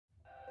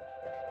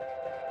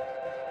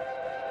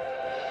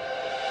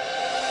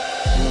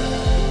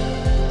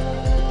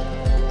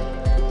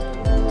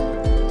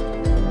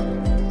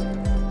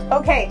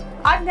Okay,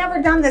 I've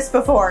never done this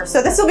before,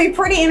 so this will be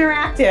pretty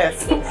interactive.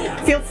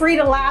 Feel free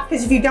to laugh,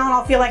 because if you don't,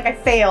 I'll feel like I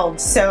failed,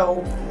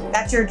 so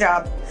that's your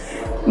job.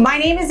 My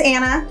name is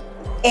Anna,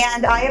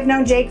 and I have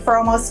known Jake for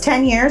almost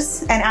 10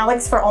 years, and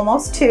Alex for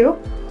almost 2.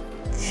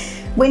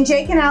 When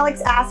Jake and Alex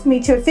asked me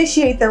to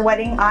officiate their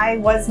wedding, I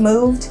was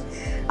moved.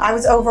 I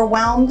was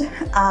overwhelmed.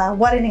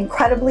 What an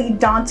incredibly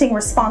daunting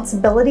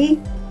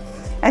responsibility,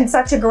 and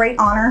such a great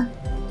honor.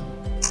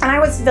 And I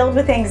was filled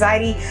with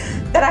anxiety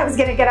that I was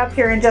gonna get up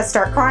here and just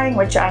start crying,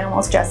 which I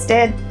almost just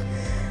did.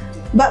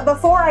 But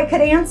before I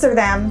could answer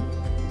them,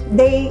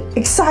 they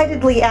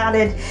excitedly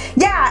added,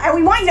 "Yeah, and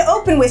we want you to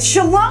open with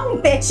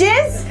shalom,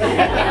 bitches!"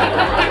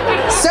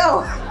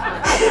 So,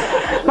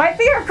 my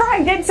fear of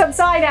crying did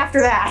subside after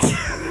that.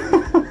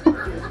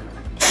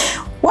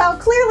 While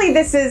clearly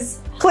this is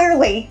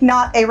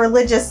not a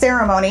religious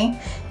ceremony,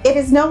 it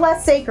is no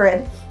less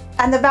sacred,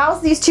 and the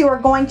vows these two are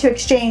going to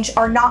exchange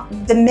are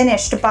not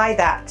diminished by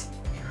that.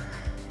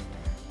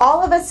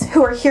 All of us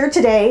who are here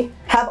today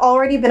have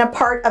already been a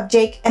part of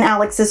Jake and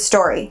Alex's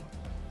story.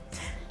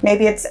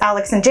 Maybe it's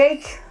Alex and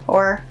Jake,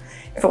 or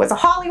if it was a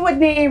Hollywood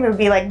name, it would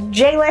be like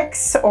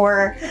Jalix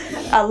or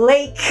a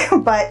lake,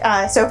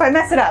 but so if I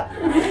mess it up,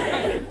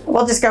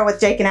 we'll just go with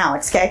Jake and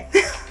Alex, okay?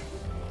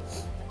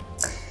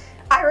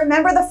 I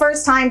remember the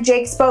first time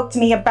Jake spoke to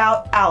me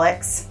about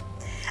Alex.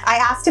 I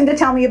asked him to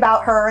tell me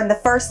about her, and the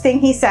first thing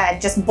he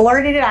said, just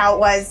blurted it out,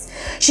 was,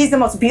 "She's the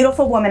most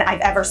beautiful woman I've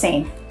ever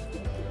seen."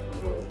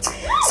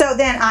 So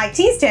then I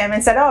teased him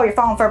and said, "Oh, you're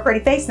falling for a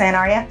pretty face then,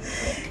 are you?"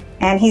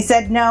 And he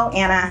said, "No,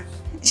 Anna,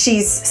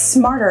 she's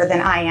smarter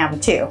than I am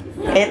too.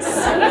 It's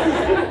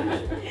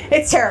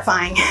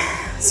terrifying."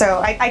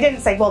 So I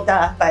didn't say, "Well,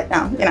 duh," but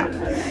you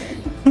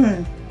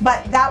know.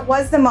 But that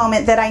was the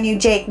moment that I knew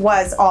Jake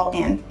was all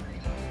in.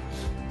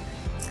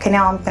 Okay,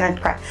 now I'm gonna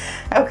cry.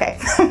 Okay.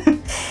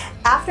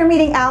 After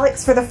meeting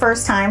Alex for the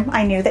first time,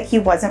 I knew that he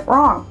wasn't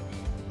wrong.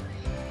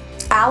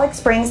 Alex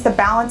brings the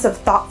balance of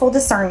thoughtful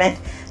discernment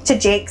to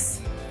Jake's,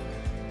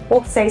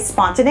 we'll say,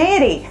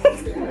 spontaneity.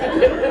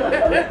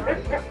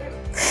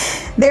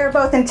 They're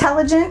both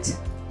intelligent,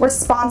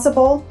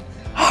 responsible,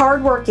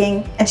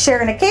 hardworking, and share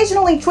an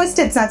occasionally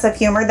twisted sense of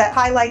humor that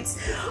highlights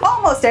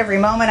almost every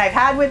moment I've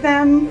had with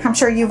them. I'm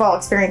sure you've all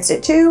experienced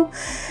it too.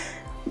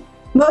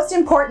 Most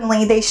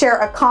importantly, they share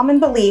a common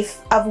belief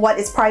of what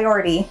is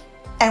priority,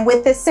 and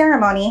with this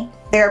ceremony,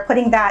 they are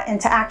putting that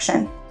into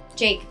action.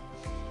 Jake,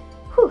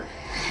 whew,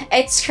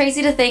 it's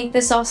crazy to think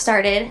this all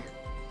started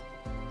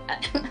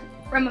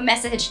from a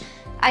message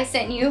I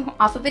sent you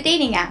off of a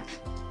dating app,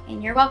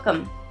 and you're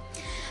welcome.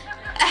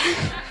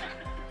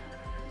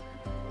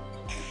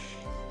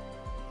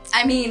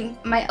 I mean,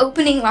 my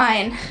opening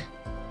line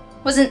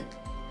wasn't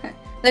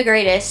the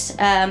greatest.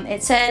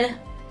 It said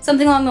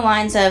something along the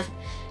lines of,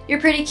 "You're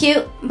pretty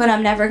cute, but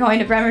I'm never going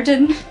to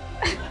Bremerton."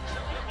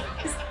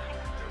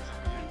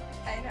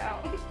 I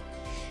know.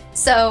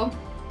 So,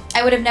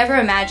 I would have never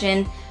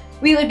imagined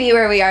we would be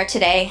where we are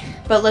today,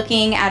 but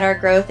looking at our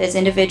growth as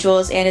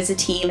individuals and as a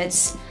team,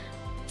 it's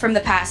from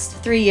the past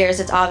 3 years,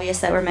 it's obvious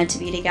that we're meant to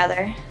be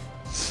together.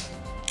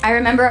 I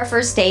remember our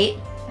first date,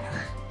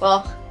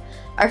 well,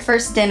 our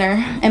first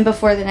dinner, and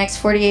before the next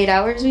 48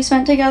 hours we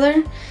spent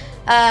together,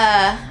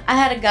 I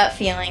had a gut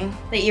feeling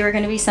that you were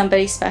going to be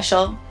somebody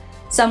special,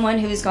 someone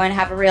who's going to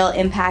have a real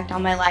impact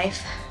on my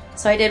life.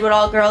 So I did what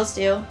all girls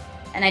do,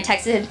 and I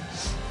texted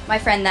my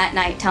friend that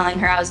night telling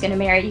her I was going to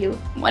marry you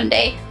one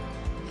day.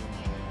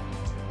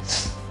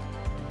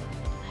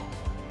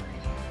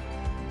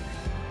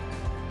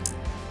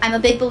 I'm a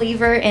big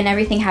believer in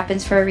everything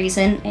happens for a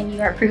reason, and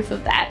you are proof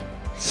of that.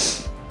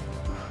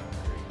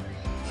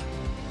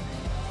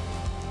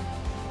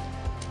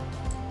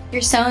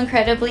 You're so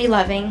incredibly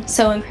loving,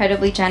 so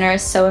incredibly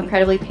generous, so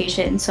incredibly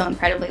patient, and so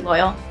incredibly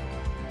loyal.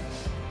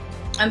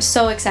 I'm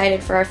so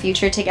excited for our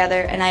future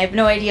together, and I have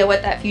no idea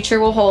what that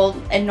future will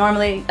hold, and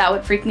normally that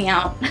would freak me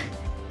out.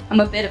 I'm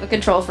a bit of a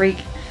control freak.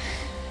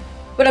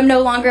 But I'm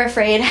no longer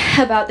afraid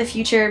about the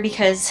future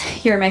because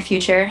you're my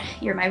future.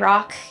 You're my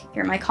rock,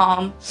 you're my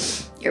calm,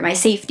 you're my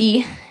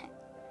safety.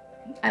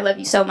 I love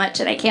you so much,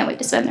 and I can't wait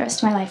to spend the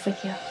rest of my life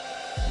with you.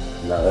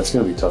 No, that's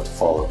gonna be tough to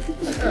follow.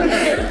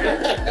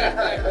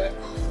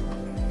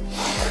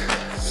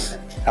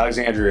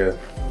 Alexandria,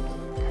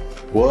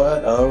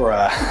 what a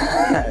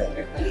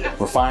ride.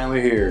 We're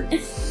finally here.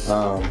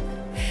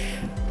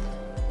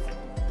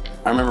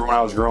 I remember when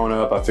I was growing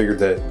up, I figured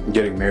that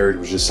getting married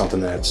was just something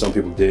that some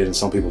people did and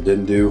some people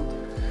didn't do.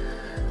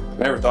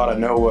 I never thought I'd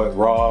know what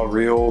raw,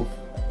 real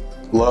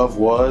love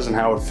was and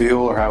how it would feel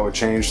or how it would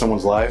change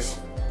someone's life.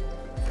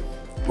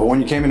 But when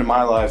you came into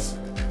my life,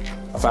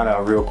 I found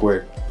out real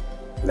quick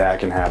that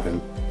can happen.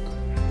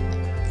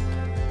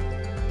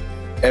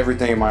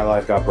 Everything in my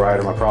life got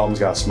brighter, my problems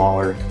got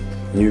smaller,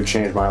 and you've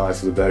changed my life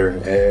for the better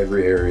in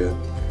every area.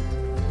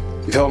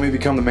 You've helped me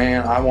become the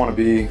man I want to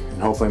be,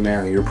 and hopefully a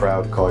man that you're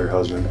proud to call your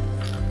husband.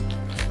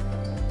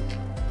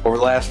 Over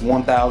the last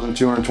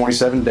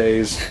 1,227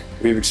 days,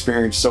 we've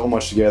experienced so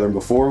much together, and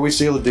before we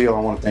seal the deal, I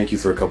want to thank you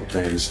for a couple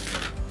things.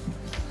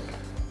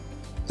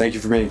 Thank you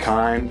for being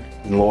kind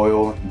and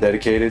loyal and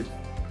dedicated.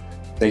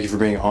 Thank you for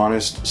being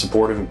honest,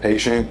 supportive, and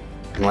patient.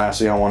 And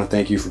lastly, I want to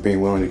thank you for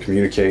being willing to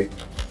communicate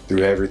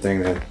through everything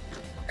that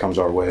comes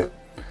our way.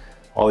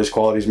 All these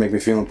qualities make me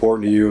feel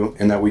important to you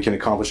and that we can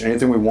accomplish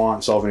anything we want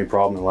and solve any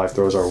problem that life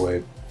throws our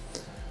way.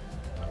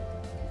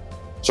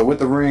 So with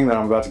the ring that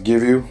I'm about to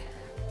give you,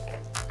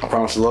 I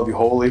promise to love you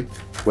wholly,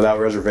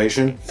 without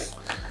reservation,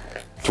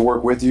 to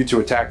work with you to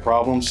attack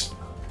problems,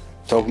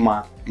 to open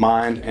my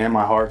mind and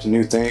my heart to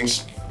new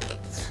things,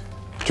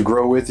 to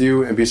grow with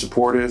you and be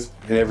supportive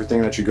in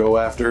everything that you go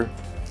after,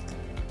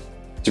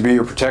 to be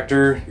your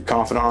protector, your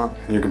confidant,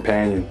 and your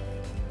companion,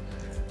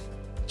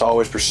 to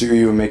always pursue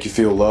you and make you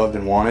feel loved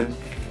and wanted,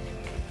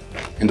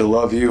 and to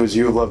love you as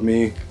you have loved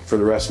me for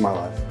the rest of my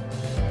life.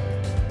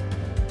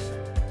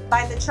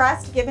 By the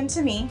trust given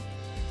to me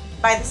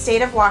by the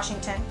state of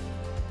Washington,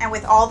 and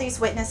with all these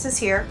witnesses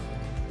here,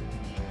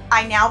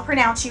 I now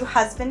pronounce you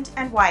husband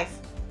and wife.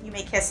 You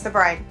may kiss the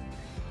bride.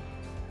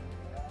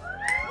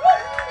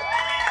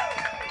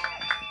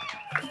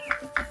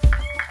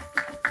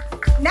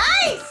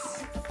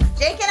 Nice!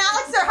 Jake and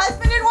Alex are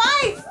husband and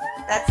wife.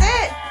 That's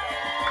it.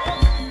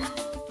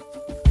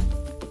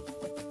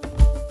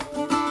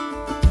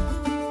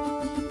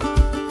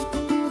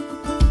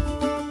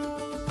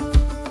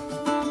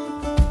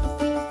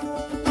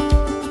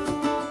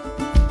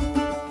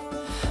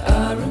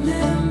 I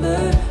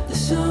remember the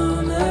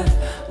summer,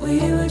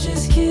 we were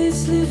just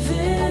kids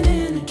living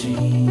in a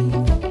dream.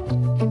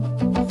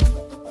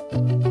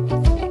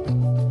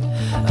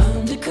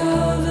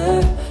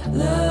 Undercover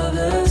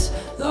lovers,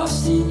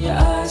 lost in your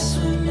eyes,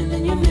 swimming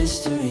in your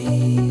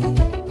mystery.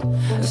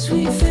 A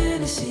sweet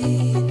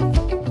fantasy,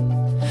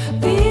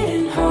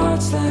 beating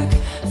hearts like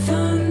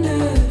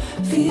thunder,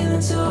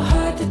 feeling so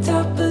high at the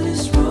top of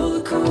this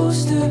roller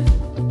coaster,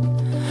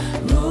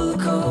 roller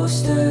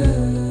coaster.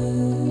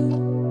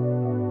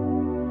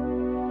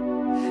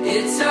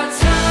 It's our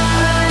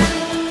time,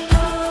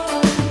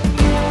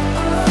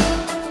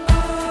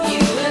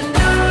 you and I,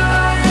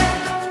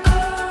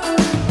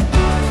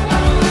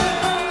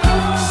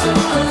 so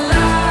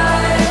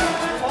alive,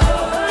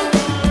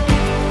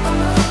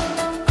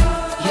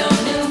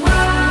 young and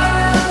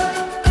wild.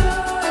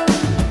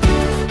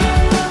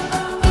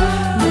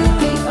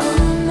 Maybe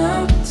I'm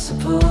not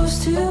supposed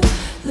to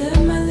let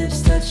my lips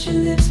touch your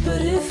lips,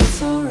 but if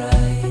it's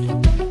alright,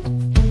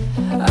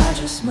 I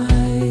just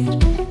might.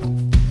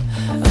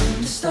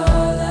 Under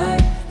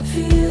starlight,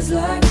 feels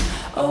like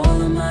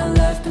all of my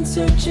life been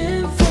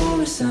searching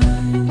for a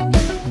sign.